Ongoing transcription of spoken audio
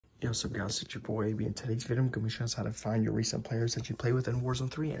Yo, what's up guys, it's your boy AB. In today's video, I'm going to show us how to find your recent players that you play with in Warzone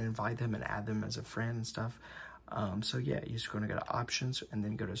 3 and invite them and add them as a friend and stuff. So yeah, you're just going to go to options and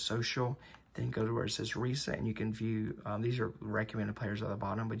then go to social, then go to where it says recent, and you can view, these are recommended players at the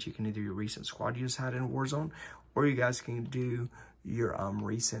bottom, but you can either your recent squad you just had in Warzone, or you guys can do your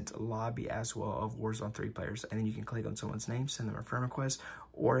recent lobby as well of Warzone 3 players, and then you can click on someone's name, send them a friend request,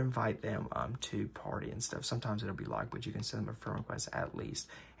 or invite them to party and stuff. Sometimes it'll be locked, but you can send them a friend request at least,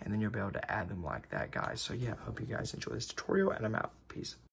 and then you'll be able to add them like that, guys. So yeah, I hope you guys enjoy this tutorial, and I'm out. Peace.